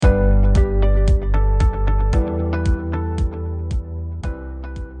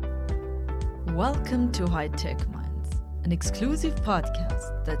to High Tech Minds, an exclusive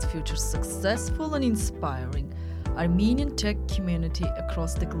podcast that features successful and inspiring Armenian tech community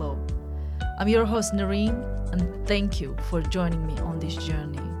across the globe. I'm your host Nareen, and thank you for joining me on this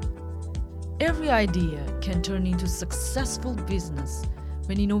journey. Every idea can turn into successful business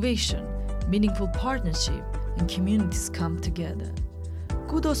when innovation, meaningful partnership, and communities come together.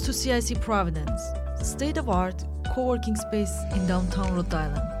 Kudos to CIC Providence, state-of-art co-working space in downtown Rhode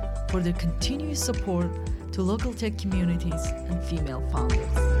Island, for their continuous support to local tech communities and female founders.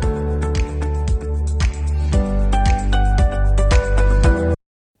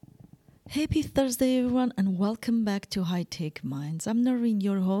 Happy Thursday, everyone, and welcome back to High Tech Minds. I'm Nareen,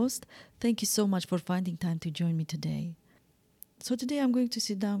 your host. Thank you so much for finding time to join me today. So today I'm going to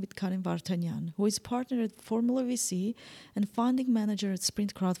sit down with Karen Vartanyan, who is partner at Formula VC and founding manager at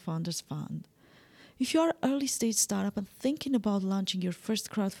Sprint Crowdfunders Fund. If you are an early-stage startup and thinking about launching your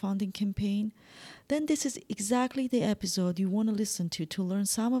first crowdfunding campaign, then this is exactly the episode you want to listen to learn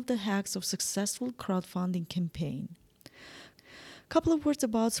some of the hacks of successful crowdfunding campaign. Couple of words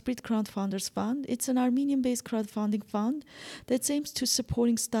about Sprint Crowdfunders Fund. It's an Armenian-based crowdfunding fund that aims to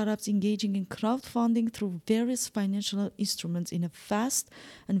supporting startups engaging in crowdfunding through various financial instruments in a fast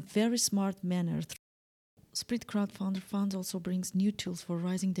and very smart manner. Sprint Crowdfunder Fund also brings new tools for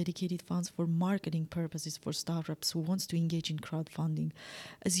raising dedicated funds for marketing purposes for startups who wants to engage in crowdfunding.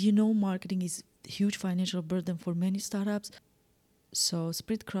 As you know, marketing is a huge financial burden for many startups. So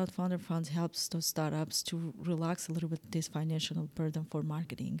Sprint Crowdfunder Fund helps those startups to relax a little bit this financial burden for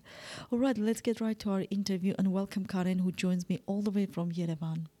marketing. All right, let's get right to our interview and welcome Karen, who joins me all the way from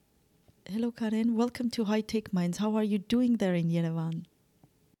Yerevan. Hello, Karen. Welcome to High Tech Minds. How are you doing there in Yerevan?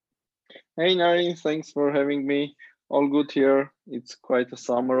 Hey Nari, thanks for having me. All good here. It's quite a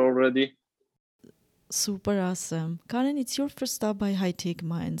summer already. Super awesome. Karen, it's your first stop by High Tech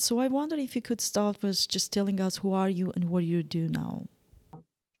Minds. So I wonder if you could start with just telling us who are you and what you do now.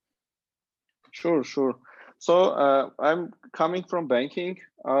 Sure. So I'm coming from banking.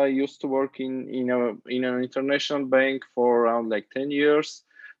 I used to work in an international bank for around like 10 years.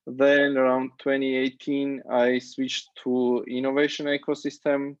 Then around 2018, I switched to innovation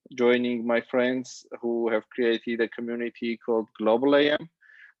ecosystem, joining my friends who have created a community called Global AM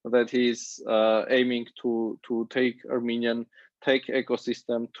that is aiming to take Armenian tech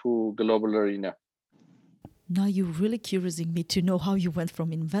ecosystem to global arena. Now you're really curiosing me to know how you went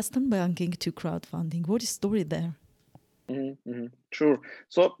from investment banking to crowdfunding. What is the story there? Sure.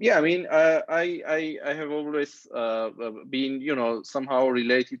 So yeah, I mean, I have always been, somehow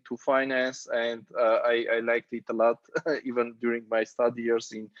related to finance, and I liked it a lot, even during my study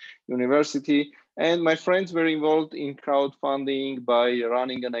years in university. And my friends were involved in crowdfunding by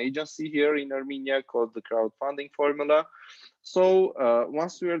running an agency here in Armenia called the Crowdfunding Formula. So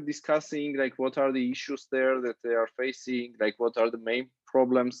once we were discussing like what are the issues there that they are facing, like what are the main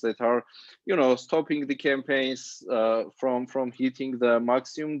problems that are, stopping the campaigns from hitting the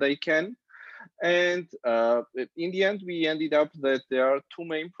maximum they can. And in the end, we ended up that there are two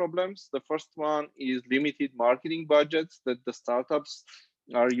main problems. The first one is limited marketing budgets that the startups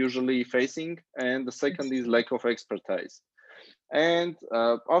are usually facing, and the second is lack of expertise. And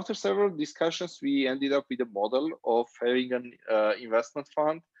after several discussions, we ended up with a model of having an investment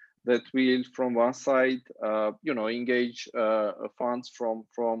fund that will, from one side, engage funds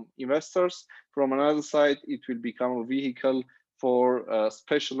from investors. From another side, it will become a vehicle for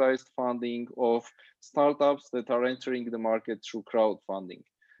specialized funding of startups that are entering the market through crowdfunding.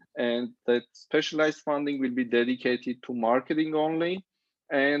 And that specialized funding will be dedicated to marketing only.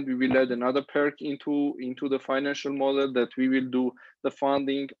 And we will add another perk into the financial model that we will do the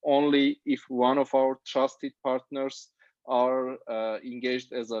funding only if one of our trusted partners are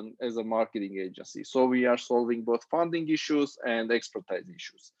engaged as a marketing agency. So we are solving both funding issues and expertise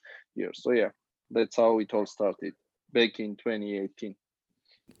issues here. So yeah, that's how it all started back in 2018.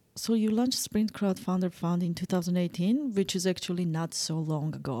 So you launched Sprint Crowdfunder Fund in 2018, which is actually not so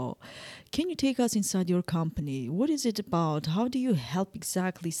long ago. Can you take us inside your company? What is it about? How do you help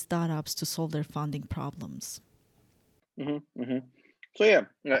exactly startups to solve their funding problems? So yeah,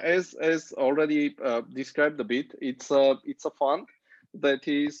 as already described a bit, it's a fund that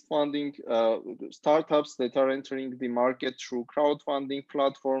is funding startups that are entering the market through crowdfunding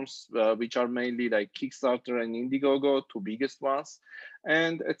platforms, which are mainly like Kickstarter and Indiegogo, two biggest ones.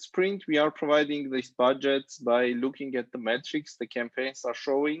 And at Sprint, we are providing these budgets by looking at the metrics the campaigns are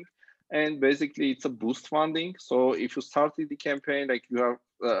showing. And basically, it's a boost funding. So if you started the campaign, like you have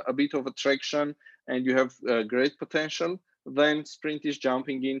a bit of attraction and you have great potential, then Sprint is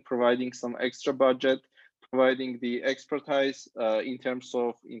jumping in, providing some extra budget providing the expertise in terms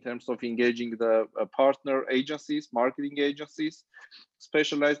of engaging the partner agencies, marketing agencies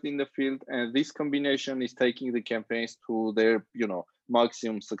specialized in the field, and this combination is taking the campaigns to their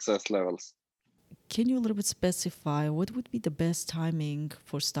maximum success levels. Can you a little bit specify what would be the best timing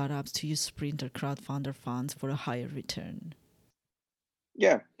for startups to use Sprint or crowdfunder funds for a higher return?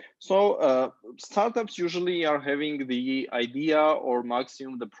 Yeah, so startups usually are having the idea or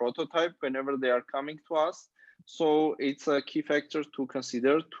maximum the prototype whenever they are coming to us. So it's a key factor to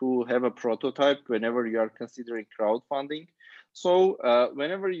consider to have a prototype whenever you are considering crowdfunding. So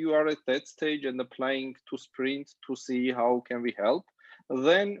whenever you are at that stage and applying to Sprint to see how can we help,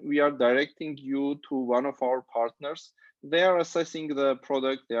 then we are directing you to one of our partners. They are assessing the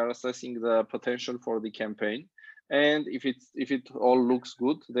product, they are assessing the potential for the campaign, and if it all looks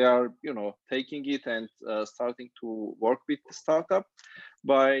good, they are taking it and starting to work with the startup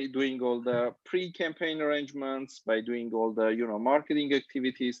by doing all the pre-campaign arrangements, by doing all the marketing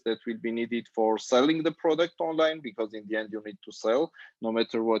activities that will be needed for selling the product online, because in the end you need to sell no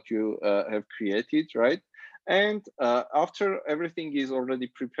matter what you have created, right? And after everything is already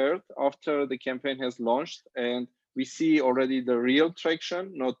prepared, after the campaign has launched and we see already the real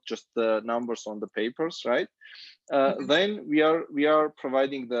traction, not just the numbers on the papers, right? Then we are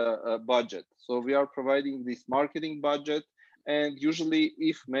providing the budget. So we are providing this marketing budget, and usually,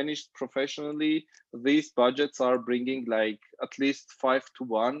 if managed professionally, these budgets are bringing like at least 5 to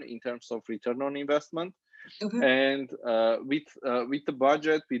 1 in terms of return on investment. And with the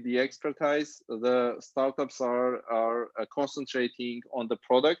budget, with the expertise, the startups are concentrating on the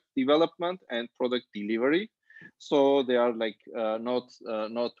product development and product delivery. So they are like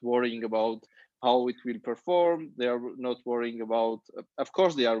not worrying about how it will perform. They are not worrying about. Of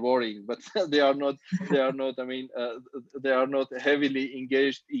course, they are worrying, but they are not. They are not. I mean, they are not heavily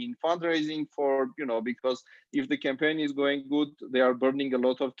engaged in fundraising for because if the campaign is going good, they are burning a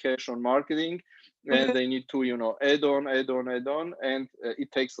lot of cash on marketing, and they need to add on, and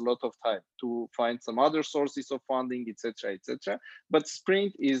it takes a lot of time to find some other sources of funding, etc., etc. But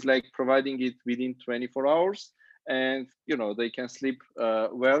Sprint is like providing it within 24 hours, and they can sleep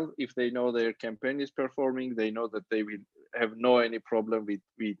well if they know their campaign is performing. They know that they will have no any problem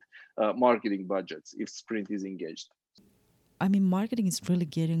with marketing budgets if Sprint is engaged. I mean, marketing is really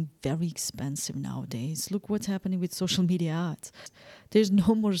getting very expensive nowadays. Look what's happening with social media ads. There's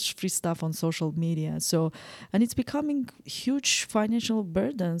no more free stuff on social media. So, and it's becoming huge financial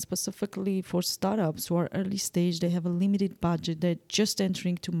burden, specifically for startups who are early stage. They have a limited budget. They're just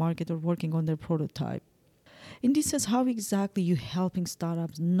entering to market or working on their prototype. In this sense, how exactly you helping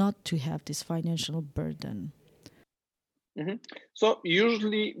startups not to have this financial burden? Mm-hmm. So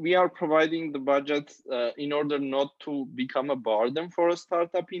usually we are providing the budget in order not to become a burden for a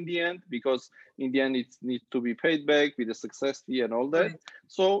startup in the end, because in the end it needs to be paid back with a success fee and all that. Right.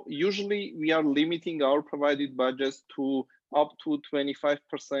 So usually we are limiting our provided budgets to up to 25%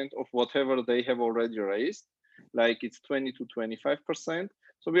 of whatever they have already raised, like it's 20 to 25%.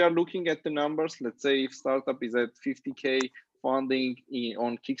 So we are looking at the numbers. Let's say if startup is at 50K funding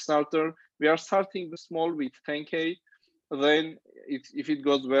on Kickstarter, we are starting small with 10K. Then if it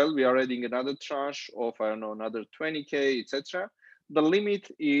goes well, we are adding another tranche of, I don't know, another 20K, etc. The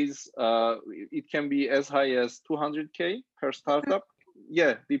limit is, it can be as high as 200K per startup.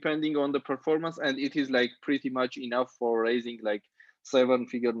 Yeah, depending on the performance. And it is like pretty much enough for raising like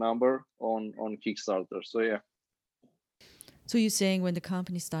 7-figure number on Kickstarter. So yeah. So you're saying when the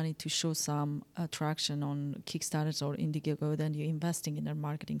company started to show some traction on Kickstarter or Indiegogo, then you're investing in their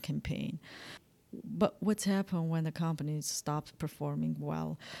marketing campaign. But what's happened when the company stops performing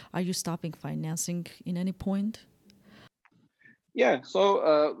well? Are you stopping financing in any point? Yeah, so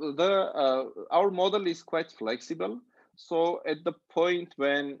our model is quite flexible. So at the point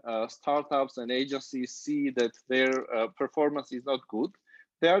when startups and agencies see that their performance is not good,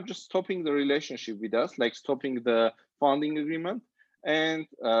 they are just stopping the relationship with us, like stopping the funding agreement. And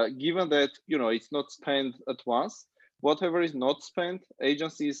given that it's not spent at once, whatever is not spent,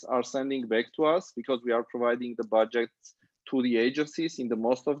 agencies are sending back to us because we are providing the budgets to the agencies in the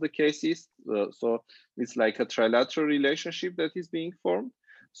most of the cases. So it's like a trilateral relationship that is being formed.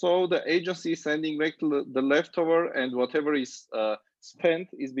 So the agency is sending back the leftover, and whatever is spent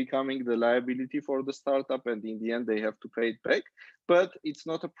is becoming the liability for the startup, and in the end they have to pay it back. But it's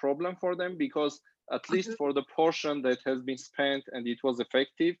not a problem for them, because at least for the portion that has been spent and it was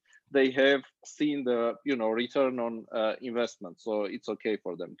effective, they have seen the return on investment. So it's okay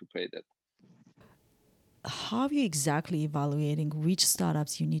for them to pay that. How are you exactly evaluating which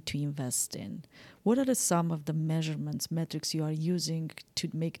startups you need to invest in? What are some of the measurements, metrics you are using to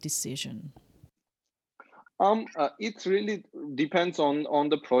make decision? It really depends on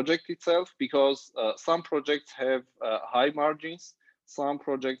the project itself, because some projects have high margins, some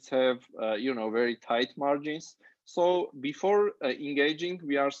projects have very tight margins. So before engaging,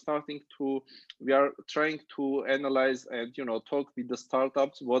 we are trying to analyze and talk with the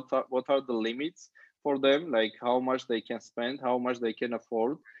startups what are the limits for them, like how much they can spend, how much they can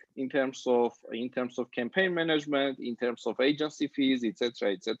afford in terms of campaign management, in terms of agency fees,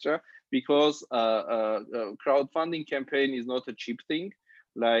 etc., etc. Because crowdfunding campaign is not a cheap thing.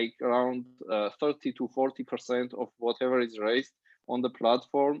 Like around 30 to 40% of whatever is raised on the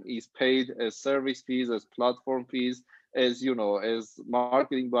platform is paid as service fees, as platform fees, as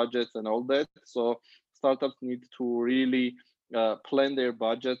marketing budgets and all that. So startups need to really plan their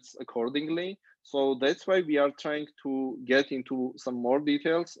budgets accordingly. So that's why we are trying to get into some more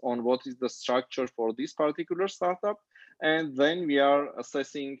details on what is the structure for this particular startup, and then we are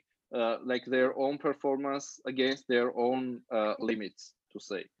assessing like their own performance against their own limits, to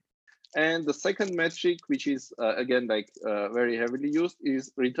say. And the second metric, which is again like very heavily used,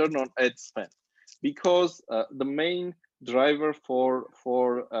 is return on ad spend, because the main driver for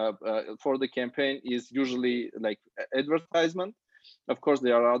the campaign is usually like advertisement. Of course,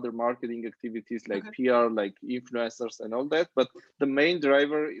 there are other marketing activities like PR, like influencers and all that, but the main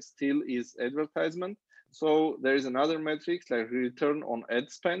driver is advertisement. So there is another metric like return on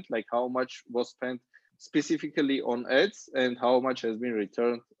ad spend, like how much was spent specifically on ads and how much has been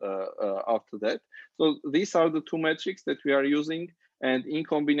returned after that. So these are the two metrics that we are using, and in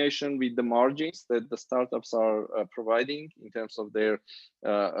combination with the margins that the startups are providing in terms of their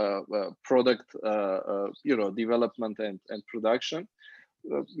product development and production,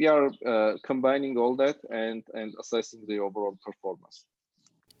 we are combining all that and assessing the overall performance.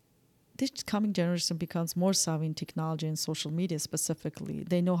 This coming generation becomes more savvy in technology and social media specifically.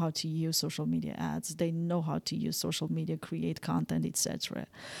 They know how to use social media ads, they know how to use social media, create content, etc.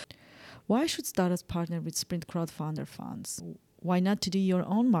 Why should startups partner with Sprint crowdfunder funds? Why not to do your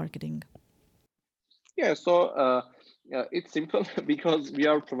own marketing? Yeah, so it's simple because we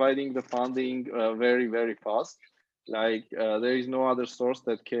are providing the funding very, very fast. Like there is no other source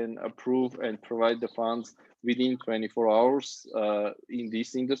that can approve and provide the funds within 24 hours in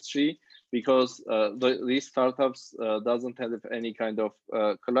this industry, because these startups doesn't have any kind of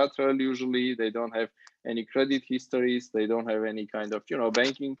collateral. Usually they don't have any credit histories, they don't have any kind of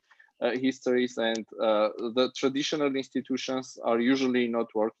banking histories, and the traditional institutions are usually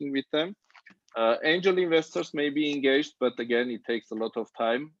not working with them. Angel investors may be engaged, but again, it takes a lot of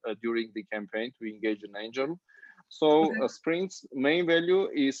time during the campaign to engage an angel. So Sprint's main value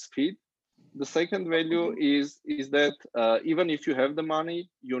is speed. The second value is that even if you have the money,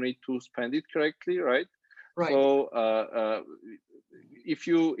 you need to spend it correctly, right? Right. So if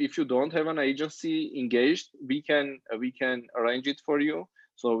you don't have an agency engaged, we can arrange it for you.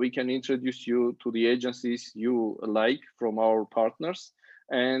 So we can introduce you to the agencies you like from our partners.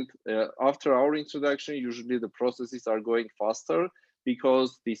 And after our introduction, usually the processes are going faster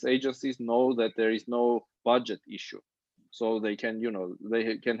because these agencies know that there is no budget issue. So they can,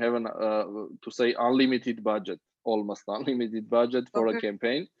 they can have an, to say, unlimited budget, almost unlimited budget for a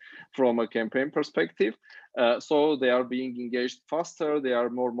campaign from a campaign perspective. So they are being engaged faster, they are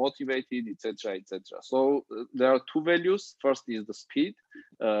more motivated, etc., etc. So there are two values. First is the speed,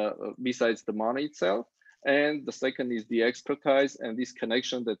 besides the money itself. And the second is the expertise and this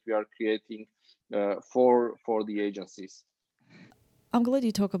connection that we are creating for the agencies. I'm glad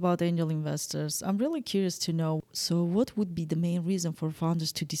you talk about angel investors. I'm really curious to know, so what would be the main reason for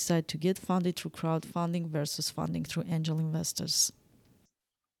founders to decide to get funded through crowdfunding versus funding through angel investors?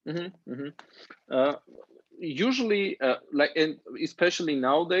 Usually, and especially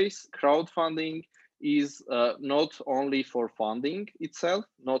nowadays, crowdfunding is not only for funding itself,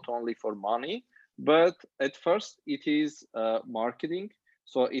 not only for money, but at first it is marketing.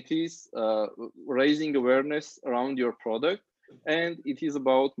 So it is raising awareness around your product, and it is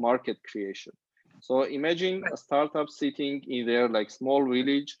about market creation. So imagine a startup sitting in their like small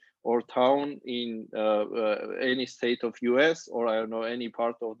village or town in any state of US, or I don't know, any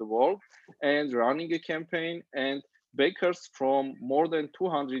part of the world, and running a campaign, and bakers from more than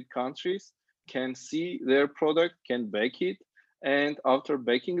 200 countries can see their product, can bake it, and after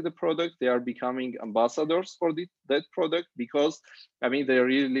baking the product, they are becoming ambassadors for that product, because I mean they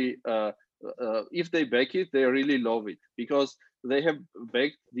really if they bake it, they really love it, because they have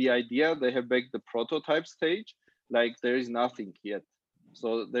baked the idea, they have baked the prototype stage, like there is nothing yet.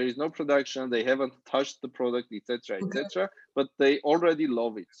 So there is no production, they haven't touched the product, etc., etc., but they already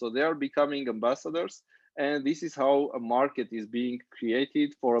love it. So they are becoming ambassadors, and this is how a market is being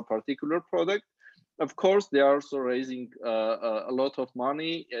created for a particular product. of course, they are also raising a lot of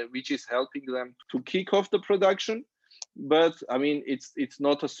money, which is helping them to kick off the production. But I mean, it's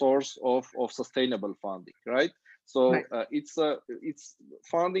not a source of sustainable funding, right? So Right. It's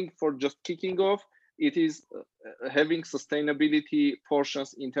funding for just kicking off. It is having sustainability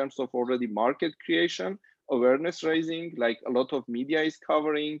portions in terms of already market creation, awareness raising, like a lot of media is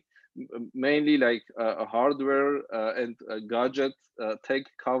covering, mainly like hardware and gadget tech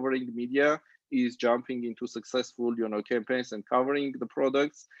covering media is jumping into successful campaigns and covering the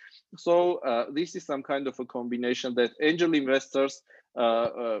products. So this is some kind of a combination that angel investors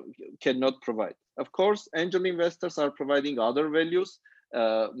cannot provide. Of course, angel investors are providing other values,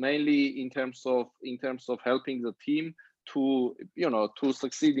 mainly in terms of helping the team to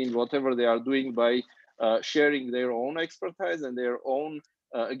succeed in whatever they are doing by sharing their own expertise and their own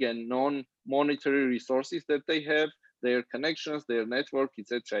again non-monetary resources that they have, their connections, their network,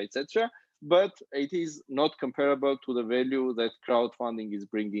 etc., etc. But it is not comparable to the value that crowdfunding is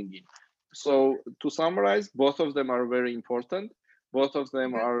bringing in. So to summarize, both of them are very important. Both of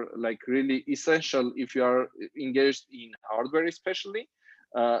them are like really essential if you are engaged in hardware, especially.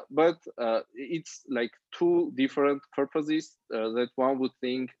 But it's like two different purposes that one would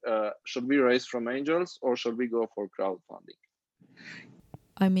think, should we raise from angels or should we go for crowdfunding?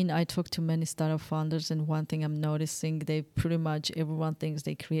 I mean, I talk to many startup founders, and one thing I'm noticing, they pretty much everyone thinks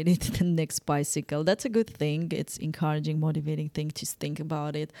they created the next bicycle. That's a good thing. It's encouraging, motivating thing to think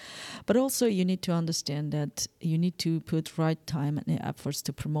about it. But also, you need to understand that you need to put right time and efforts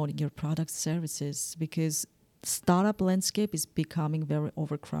to promoting your products, services, because startup landscape is becoming very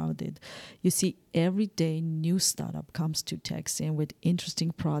overcrowded. You see every day new startup comes to tech scene with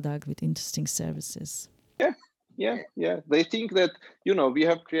interesting product, with interesting services. Yeah. They think that we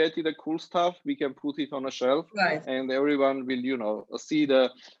have created a cool stuff, we can put it on a shelf, Right. and everyone will see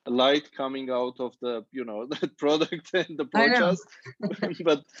the light coming out of the the product and the purchase.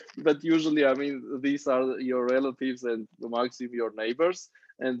 but usually, I mean, these are your relatives and the maximum your neighbors,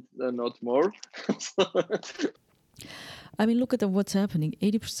 and not more. I mean, look at what's happening.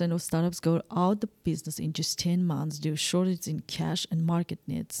 80% of startups go out of business in just 10 months due to shortage in cash and market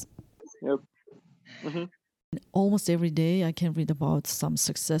needs. Yep. Mm-hmm. Almost every day, I can read about some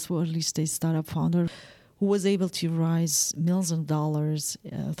successful early stage startup founder who was able to raise millions of dollars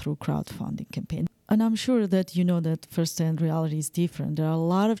through crowdfunding campaign. And I'm sure that you know that first-hand reality is different. There are a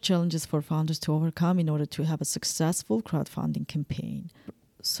lot of challenges for founders to overcome in order to have a successful crowdfunding campaign.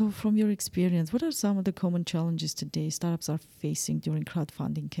 So from your experience, what are some of the common challenges today startups are facing during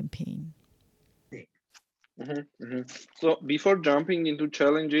crowdfunding campaign? Mm-hmm, mm-hmm. So before jumping into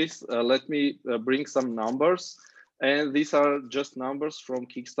challenges, let me bring some numbers. And these are just numbers from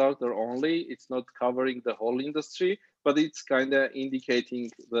Kickstarter only. It's not covering the whole industry, but it's kind of indicating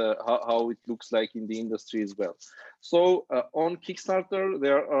how it looks like in the industry as well. So on Kickstarter,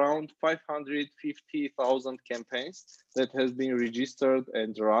 there are around 550,000 campaigns that has been registered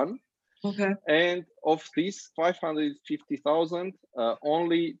and run. Okay. And of these 550,000,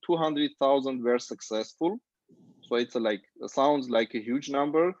 only 200,000 were successful. So it's sounds like a huge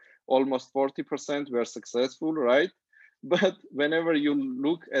number. Almost 40% were successful, right? But whenever you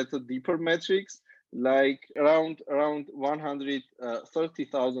look at the deeper metrics, like around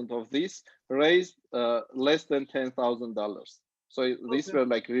 130,000 of these raised less than $10,000. So these were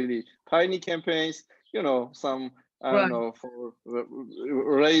like really tiny campaigns, some I don't know, for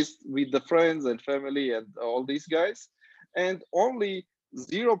raised with the friends and family and all these guys, and only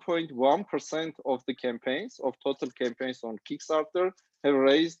 0.1% of the campaigns, of total campaigns on Kickstarter, have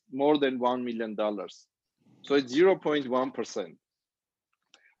raised more than $1 million. So it's 0.1%.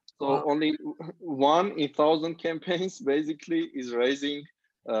 So only 1 in 1,000 campaigns basically is raising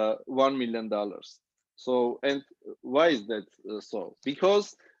 $1 million. So, and why is that so?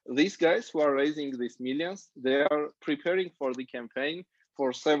 Because these guys who are raising these millions, they are preparing for the campaign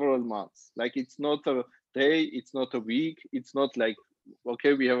for several months. Like, it's not a day, it's not a week, it's not like,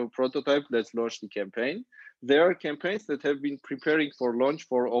 okay, we have a prototype, let's launch the campaign. There are campaigns that have been preparing for launch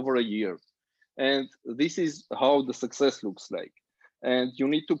for over a year. And this is how the success looks like. And you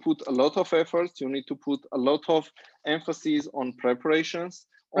need to put a lot of efforts, you need to put a lot of emphasis on preparations,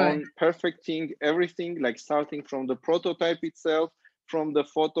 on perfecting everything, like starting from the prototype itself, from the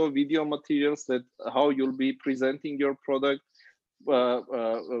photo, video materials, that how you'll be presenting your product,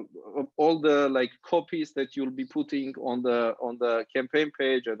 all the like copies that you'll be putting on the campaign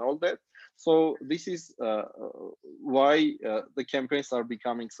page and all that. So this is why the campaigns are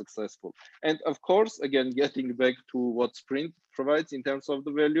becoming successful. And of course, again, getting back to what Sprint provides in terms of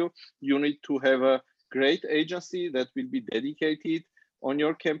the value, you need to have a great agency that will be dedicated on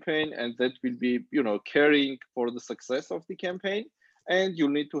your campaign, and that will be, carrying for the success of the campaign. And you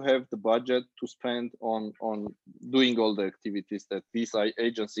need to have the budget to spend on doing all the activities that these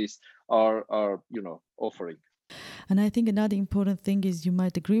agencies are offering. And I think another important thing is, you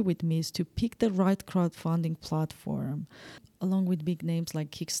might agree with me, is to pick the right crowdfunding platform. Along with big names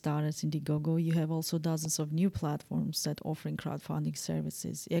like Kickstarter, Indiegogo, you have also dozens of new platforms that offering crowdfunding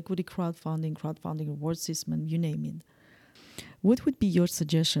services, equity crowdfunding, crowdfunding reward system, you name it. What would be your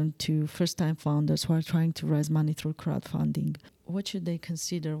suggestion to first-time founders who are trying to raise money through crowdfunding? What should they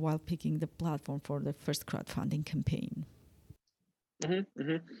consider while picking the platform for their first crowdfunding campaign?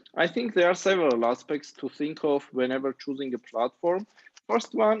 I think there are several aspects to think of whenever choosing a platform.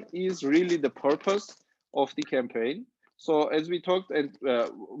 First one is really the purpose of the campaign. So as we talked, and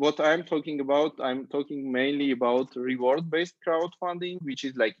what I'm talking about, I'm talking mainly about reward-based crowdfunding, which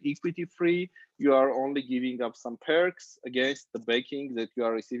is like equity-free. You are only giving up some perks against the backing that you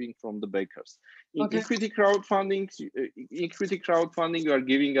are receiving from the backers. In equity crowdfunding, you are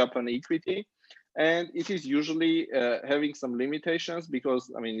giving up an equity, and it is usually having some limitations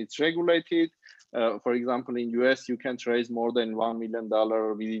because, I mean, it's regulated. For example, in US, you can't raise more than $1 million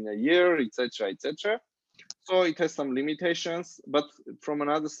within a year, etc., etc. So it has some limitations, but from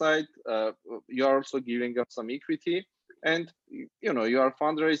another side, you are also giving up some equity, and you are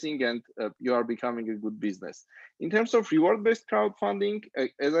fundraising, and you are becoming a good business. In terms of reward-based crowdfunding,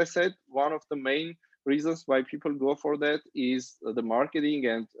 as I said, one of the main reasons why people go for that is the marketing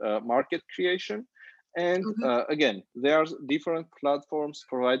and market creation. And again, there are different platforms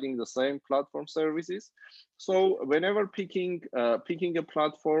providing the same platform services. So whenever picking a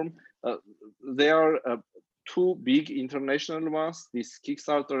platform, there are two big international ones, this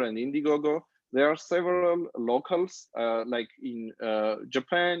Kickstarter and Indiegogo. There are several locals, like in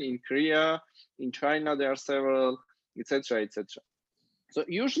Japan, in Korea, in China, there are several, etc., etc. So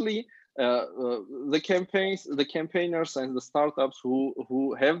usually the campaigners and the startups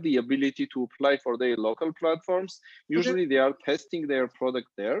who have the ability to apply for their local platforms, usually they are testing their product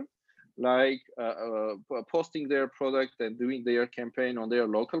there, like posting their product and doing their campaign on their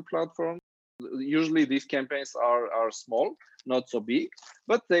local platform. Usually these campaigns are small, not so big,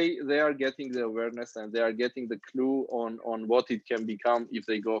 but they are getting the awareness, and they are getting the clue on what it can become if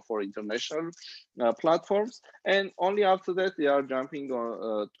they go for international platforms. And only after that they are jumping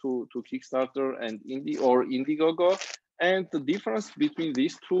on to Kickstarter and Indiegogo. And the difference between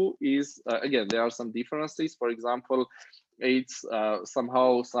these two is, again, there are some differences. For example, it's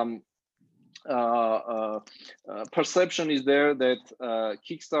somehow some perception is there that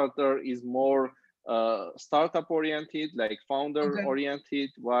Kickstarter is more startup oriented, like founder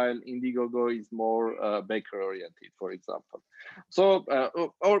oriented, while Indiegogo is more baker oriented, for example. So,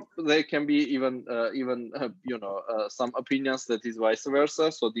 or there can be even some opinions that is vice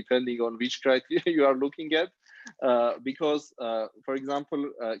versa. So depending on which criteria you are looking at, because for example,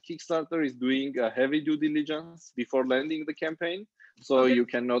 Kickstarter is doing a heavy due diligence before landing the campaign. So you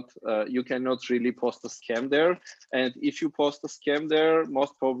cannot really post a scam there. And if you post a scam there,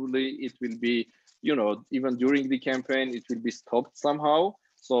 most probably it will be, even during the campaign, it will be stopped somehow.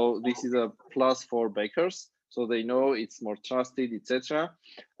 So this is a plus for bakers. So they know it's more trusted, etc.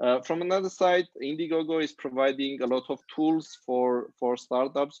 From another side, Indiegogo is providing a lot of tools for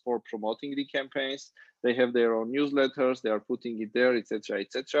startups for promoting the campaigns. They have their own newsletters, they are putting it there, etc.,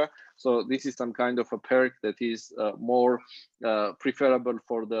 etc. So this is some kind of a perk that is more preferable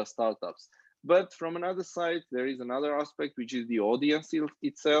for the startups. But from another side, there is another aspect, which is the audience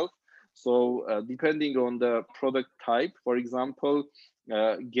itself. So depending on the product type, for example,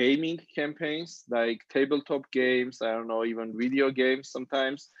 gaming campaigns like tabletop games, I don't know, even video games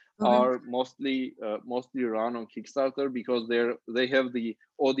sometimes are mostly run on Kickstarter because they have the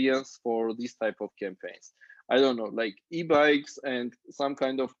audience for this type of campaigns. I don't know, like e-bikes and some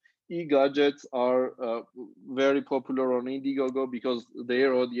kind of e-gadgets are very popular on Indiegogo because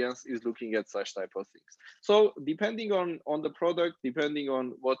their audience is looking at such type of things. So depending on the product, depending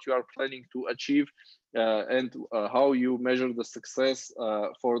on what you are planning to achieve, and how you measure the success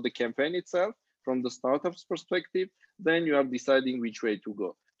for the campaign itself from the startup's perspective, then you are deciding which way to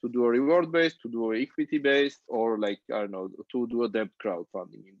go. To do a reward-based, to do a equity-based, or like, I don't know, to do a debt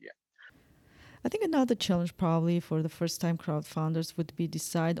crowdfunding in the end. I think another challenge probably for the first-time crowdfunders would be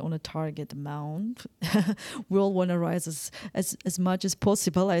decide on a target amount. We all want to raise as much as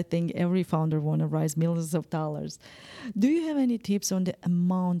possible. I think every founder want to raise millions of dollars. Do you have any tips on the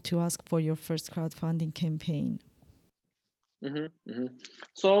amount to ask for your first crowdfunding campaign?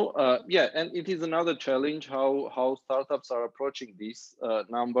 So yeah, and it is another challenge how startups are approaching this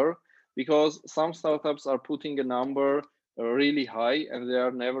number, because some startups are putting a number really high and they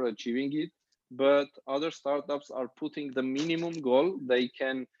are never achieving it. But other startups are putting the minimum goal they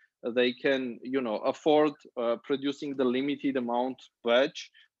can afford producing the limited amount batch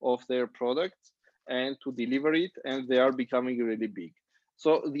of their products and to deliver it, and they are becoming really big.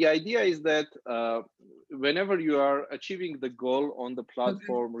 So the idea is that whenever you are achieving the goal on the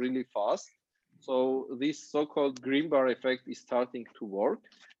platform really fast, so this so-called green bar effect is starting to work,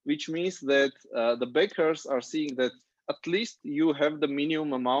 which means that the backers are seeing that at least you have the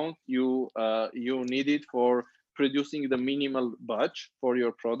minimum amount you needed for producing the minimal batch for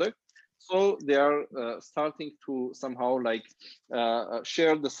your product. So they are starting to somehow like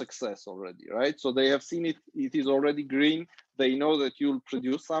share the success already, right? So they have seen it is already green. They know that you'll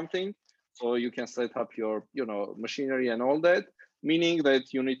produce something, so you can set up your machinery and all that, meaning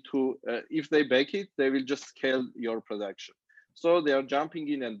that you need to if they bake it, they will just scale your production. So they are jumping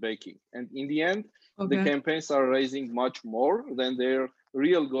in and baking, and in the end the Okay. campaigns are raising much more than their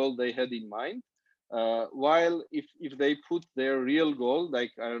real goal they had in mind. While if they put their real goal,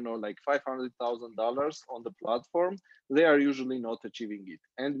 like I don't know, like $500,000 on the platform, they are usually not achieving it.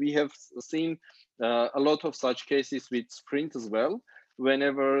 And we have seen a lot of such cases with Sprint as well.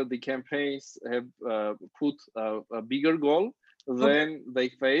 Whenever the campaigns have put a bigger goal, Okay. then they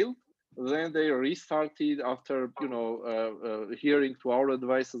failed. Then they restarted after hearing to our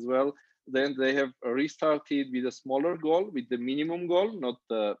advice as well. Then they have restarted with a smaller goal, with the minimum goal, not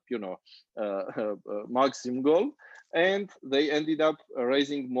the maximum goal, and they ended up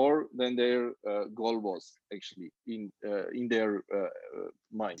raising more than their goal was actually in their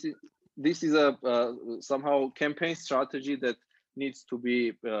mind. This is a somehow campaign strategy that needs to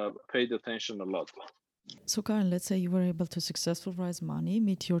be paid attention a lot. So, Karen, let's say you were able to successfully raise money,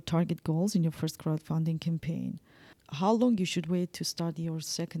 meet your target goals in your first crowdfunding campaign. How long you should wait to start your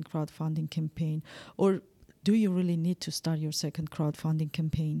second crowdfunding campaign, or do you really need to start your second crowdfunding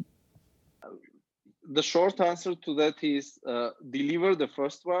campaign? The short answer to that is deliver the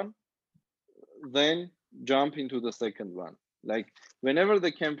first one, then jump into the second one. Like whenever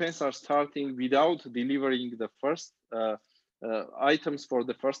the campaigns are starting without delivering the first items for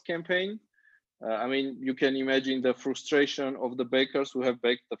the first campaign, I mean, you can imagine the frustration of the bakers who have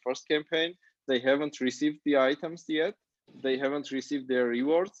baked the first campaign. They haven't received the items yet. They haven't received their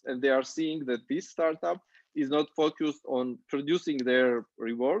rewards, and they are seeing that this startup is not focused on producing their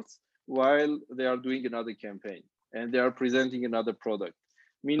rewards while they are doing another campaign and they are presenting another product.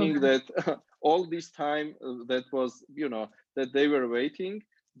 Meaning Okay. that all this time that was, that they were waiting,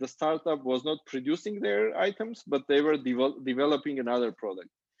 the startup was not producing their items, but they were developing another product,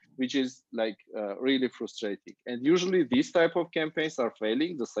 which is like really frustrating. And usually these type of campaigns are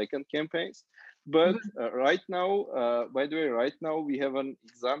failing, the second campaigns. But right now, by the way, right now we have an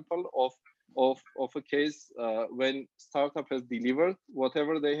example of a case when startup has delivered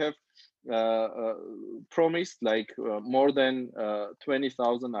whatever they have promised, like more than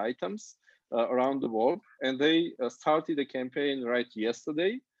 20,000 items around the world, and they started a campaign right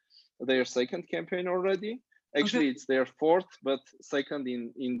yesterday, their second campaign already. Okay. Actually, it's their fourth, but second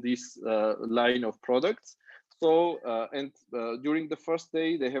in this line of products. So, and during the first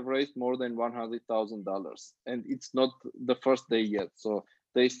day, they have raised more than $100,000, and it's not the first day yet. So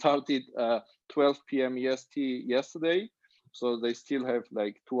they started 12 p.m. EST yesterday. So they still have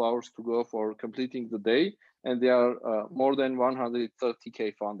like 2 hours to go for completing the day, and they are more than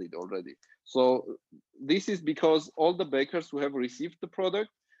 130K funded already. So this is because all the bakers who have received the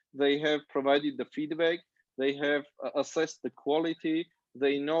product, they have provided the feedback, they have assessed the quality,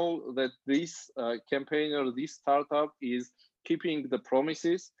 they know that this campaigner, this startup is keeping the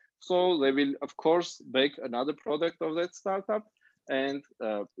promises. So they will, of course, bake another product of that startup. And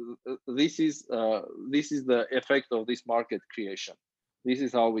this is the effect of this market creation. This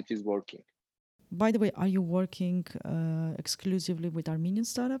is how it is working. By the way, are you working exclusively with Armenian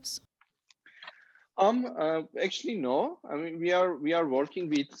startups? Actually, no. I mean, we are working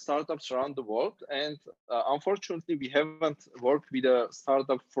with startups around the world, and unfortunately, we haven't worked with a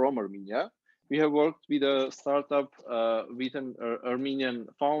startup from Armenia. We have worked with a startup with an Armenian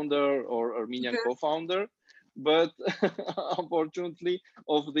founder or Armenian co-founder, but unfortunately,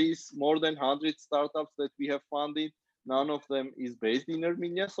 of these more than 100 startups that we have funded, none of them is based in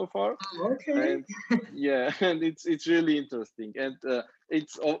Armenia so far. Okay. And yeah, and it's really interesting, and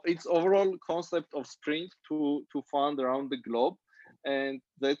it's overall concept of Sprint to fund around the globe, and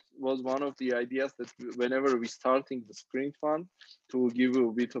that was one of the ideas that whenever we starting the Sprint fund, to give you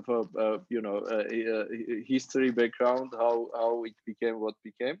a bit of a history background how it became what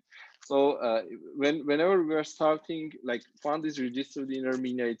became. So whenever we are starting, like fund is registered in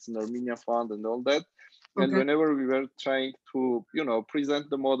Armenia, it's an Armenia fund and all that. And whenever we were trying to, present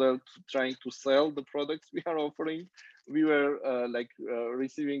the model, trying to sell the products we are offering, we were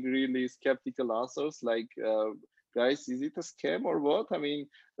receiving really skeptical answers like, guys, is it a scam or what? I mean,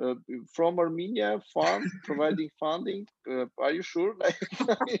 uh, from Armenia, fund providing funding. Are you sure?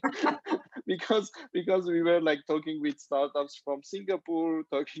 Because we were like talking with startups from Singapore,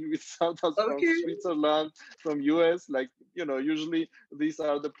 talking with startups from Switzerland, from US. Like, usually these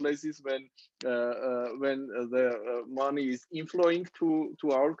are the places when the money is inflowing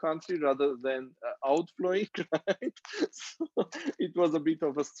to our country rather than outflowing, right? So it was a bit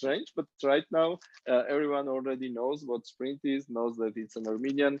of a strange, but right now everyone already knows what Sprint is, knows that it's an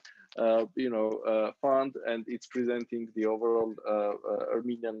Armenian fund, and it's presenting the overall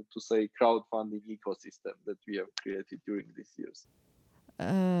Armenian, to say, crowdfunding ecosystem that we have created during these years.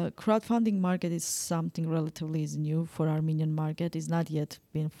 Crowdfunding market is something relatively is new for Armenian market. It's not yet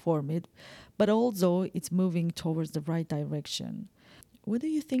been formed, but although it's moving towards the right direction. What do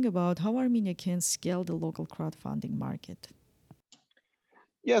you think about how Armenia can scale the local crowdfunding market?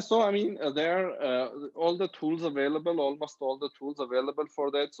 Yeah, so I mean, there are all the tools available, almost all the tools available for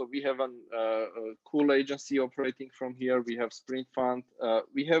that. So we have a cool agency operating from here. We have Sprint Fund.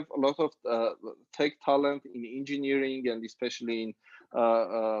 We have a lot of tech talent in engineering, and especially in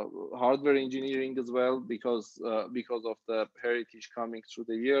hardware engineering as well, because of the heritage coming through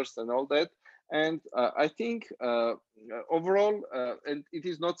the years and all that. And I think overall, and it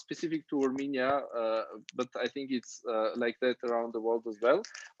is not specific to Armenia, but I think it's like that around the world as well.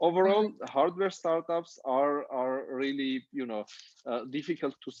 Overall, hardware startups are really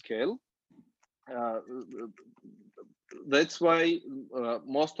difficult to scale. That's why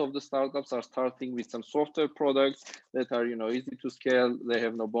most of the startups are starting with some software products that are easy to scale. They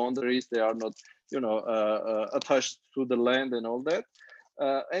have no boundaries. They are not attached to the land and all that.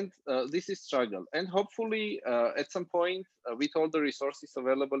 And this is struggle. And hopefully, at some point, with all the resources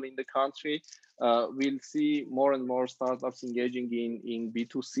available in the country, we'll see more and more startups engaging in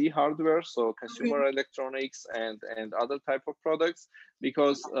B2C hardware, so consumer electronics and other type of products,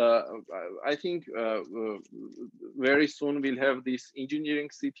 because I think very soon we'll have this engineering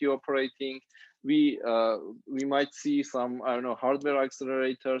city operating. We might see some, I don't know, hardware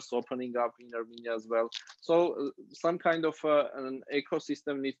accelerators opening up in Armenia as well. So some kind of an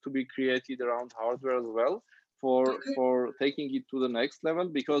ecosystem needs to be created around hardware as well for taking it to the next level,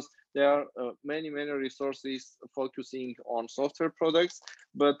 because there are many resources focusing on software products,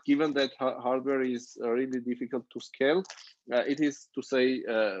 but given that hardware is really difficult to scale, it is, to say,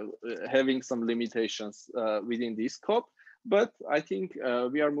 having some limitations within this scope. But I think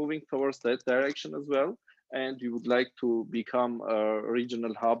we are moving towards that direction as well, and we would like to become a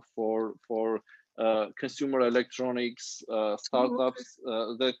regional hub for consumer electronics startups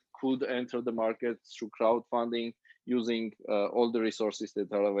that could enter the market through crowdfunding using all the resources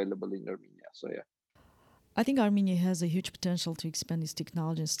that are available in Armenia. So yeah. I think Armenia has a huge potential to expand its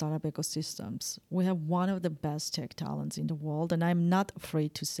technology and startup ecosystems. We have one of the best tech talents in the world, and I'm not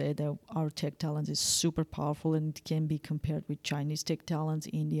afraid to say that our tech talent is super powerful and it can be compared with Chinese tech talents,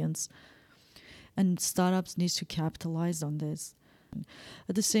 Indians, and startups need to capitalize on this.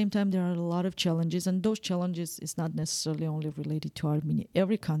 At the same time, there are a lot of challenges, and those challenges is not necessarily only related to Armenia.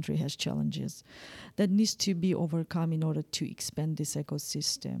 Every country has challenges that needs to be overcome in order to expand this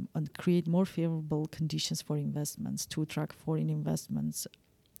ecosystem and create more favorable conditions for investments, to attract foreign investments.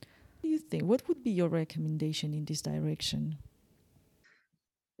 What do you think? What would be your recommendation in this direction?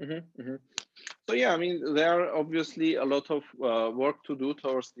 So yeah, I mean, there are obviously a lot of work to do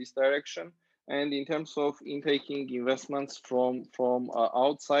towards this direction. And in terms of intaking investments from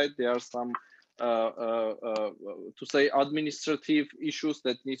outside, there are some, to say, administrative issues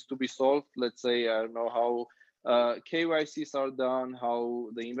that needs to be solved. Let's say, I don't know how KYCs are done, how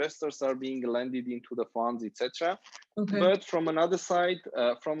the investors are being lended into the funds, etc. But from another side,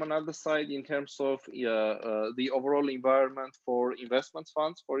 in terms of the overall environment for investment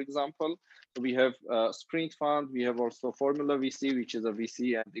funds, for example, we have Sprint Fund, we have also Formula VC, which is a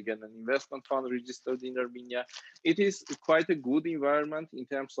VC and again an investment fund registered in Armenia. It is quite a good environment in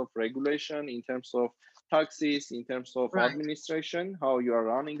terms of regulation, in terms of taxes, in terms of administration, how you are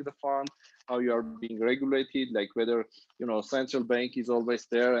running the fund, how you are being regulated, like whether central bank is always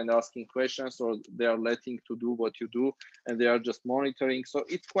there and asking questions, or they are letting to do what you do and they are just monitoring. So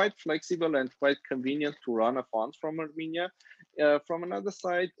it's quite flexible and quite convenient to run a fund from Armenia. From another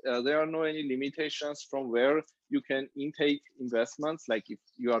side, there are no any limitations from where you can intake investments, like if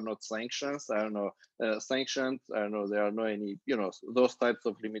you are not sanctioned, there are no any, those types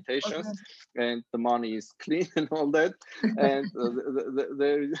of limitations, and the money is clean and all that, and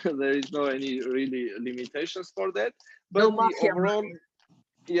there is no any really limitations for that. But No the overall, money.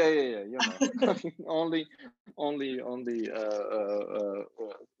 only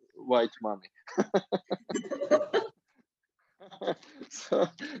white money.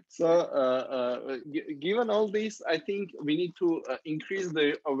 Given all this, I think we need to increase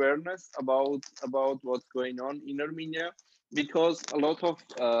the awareness about what's going on in Armenia, because a lot of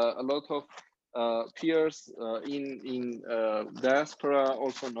peers in diaspora,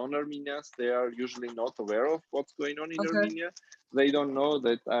 also non-Armenians, they are usually not aware of what's going on in Armenia. They don't know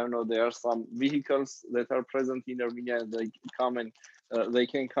that, there are some vehicles that are present in Armenia, and they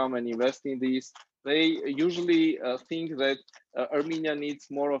can come and invest in these. They usually think that Armenia needs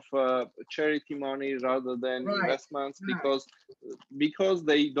more of charity money rather than investments, because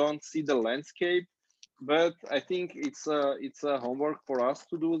they don't see the landscape. But I think it's a homework for us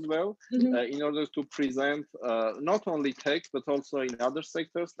to do as well, in order to present not only tech but also in other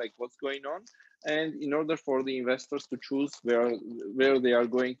sectors, like what's going on, and in order for the investors to choose where they are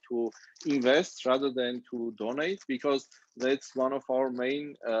going to invest rather than to donate, because that's one of our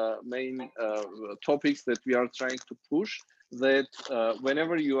main topics that we are trying to push. That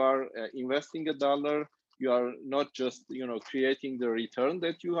whenever you are investing $1, you are not just creating the return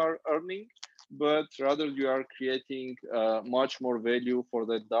that you are earning, but rather you are creating much more value for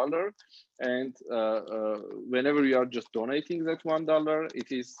that dollar. And whenever you are just donating that $1,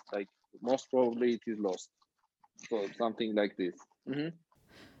 it is like most probably it is lost. So something like this.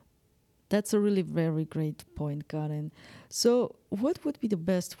 That's a really very great point, Karen. So what would be the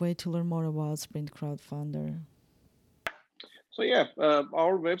best way to learn more about Sprint Crowdfunder? So yeah,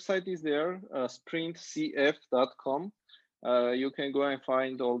 our website is there, sprintcf.com. You can go and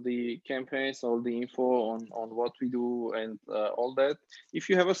find all the campaigns, all the info on what we do and all that. If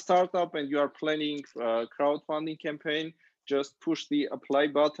you have a startup and you are planning a crowdfunding campaign, just push the apply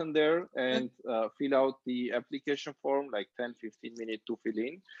button there and fill out the application form, like 10-15 minutes to fill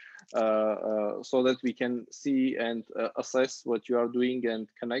in, so that we can see and assess what you are doing and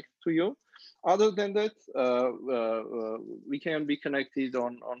connect to you. Other than that, we can be connected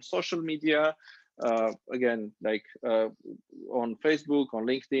on social media, again, like on Facebook, on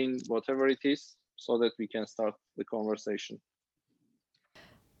LinkedIn, whatever it is, so that we can start the conversation.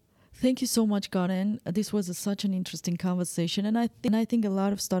 Thank you so much, Karen. This was such an interesting conversation, and I think a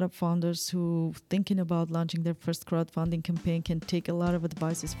lot of startup founders who thinking about launching their first crowdfunding campaign can take a lot of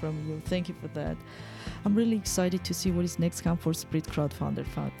advices from you. Thank you for that. I'm really excited to see what is next come for Sprint Crowdfunder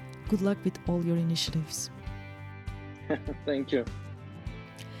Fund. Good luck with all your initiatives. Thank you.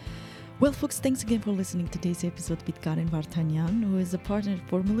 Well, folks, thanks again for listening to today's episode with Karen Vartanyan, who is a partner at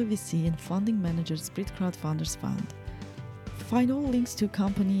Formula VC and funding manager Sprint Crowdfunders Fund. Find all links to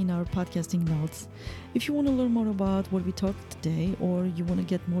company in our podcasting notes. If you want to learn more about what we talked today, or you want to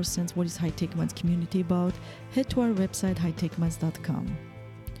get more sense what is High Tech Minds community about, head to our website hightechminds.com.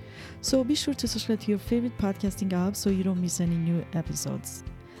 So be sure to subscribe to your favorite podcasting app so you don't miss any new episodes.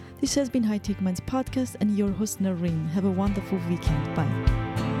 This has been High Tech Minds podcast and your host Nareen. Have a wonderful weekend. Bye.